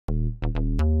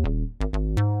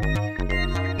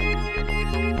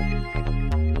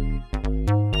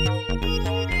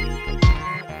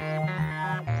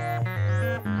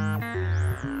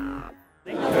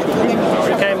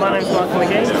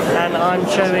I'm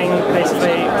showing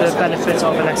basically the benefits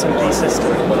of an SMP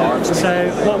system. So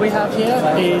what we have here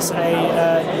is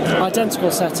a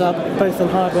identical setup, both in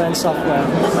hardware and software.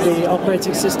 The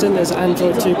operating system is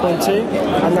Android 2.2,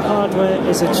 and the hardware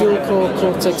is a dual-core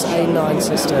Cortex A9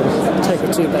 system,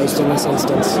 Tegra 2 based in this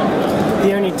instance.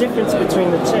 The only difference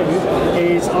between the two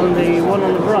is on the one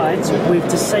on the right, we've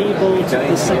disabled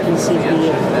the second CPU.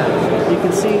 You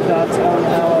can see that on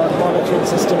our monitoring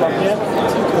system up here.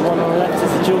 The one on the left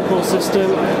is the dual-core system.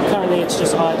 Currently it's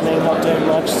just idling, not doing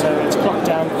much, so it's clocked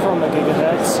down from a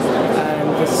gigahertz, and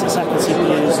the second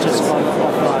CPU is just gone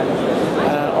offline.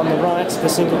 On the right, the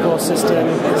single-core system,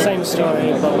 same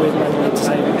story, but we've manually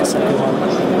disabled the second one.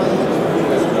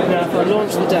 Now if I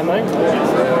launch the demo,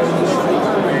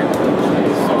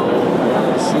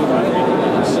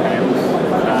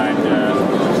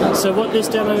 so what this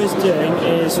demo is doing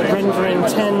is rendering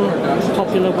 10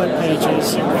 popular web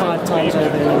pages 5 times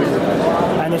over in a minute,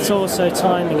 and it's also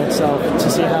timing itself to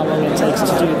see how long it takes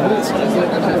to do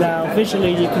that. Now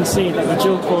visually you can see that the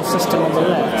dual-core system on the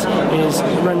left is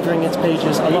rendering its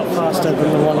pages a lot faster than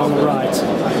the one on the right.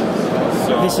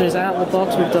 This is out of the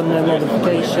box, we've done no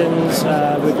modifications,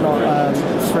 we've not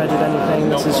threaded anything.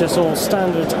 This is just all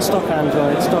standard stock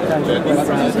Android web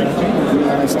browser,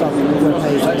 stock web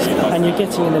pages, and you're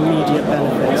getting an immediate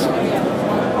benefit.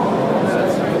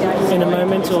 In a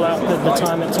moment you'll output the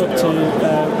time it took to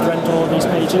render all these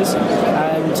pages,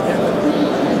 and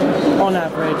on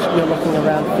average you're looking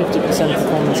around 50%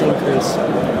 performance increase.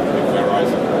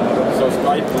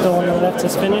 The one on the left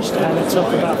is finished and it took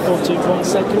about 41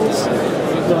 seconds.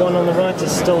 The one on the right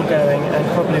is still going and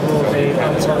probably will be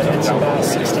until it hits about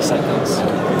 60 seconds,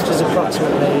 which is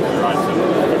approximately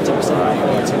 50%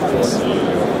 performance increase.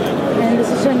 And this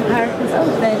is showing how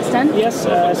it's done? Yes,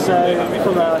 so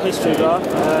from our history graph,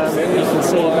 you can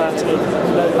see that it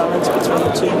low balance between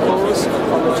the two cores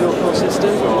on the dual core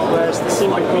system, whereas the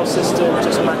single core system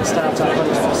just maxed out at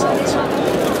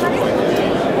 100%.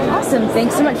 Awesome,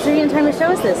 thanks so much for taking the time to show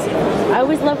us this. I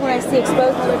always love when I see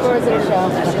exposed motherboards at a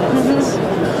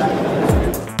show.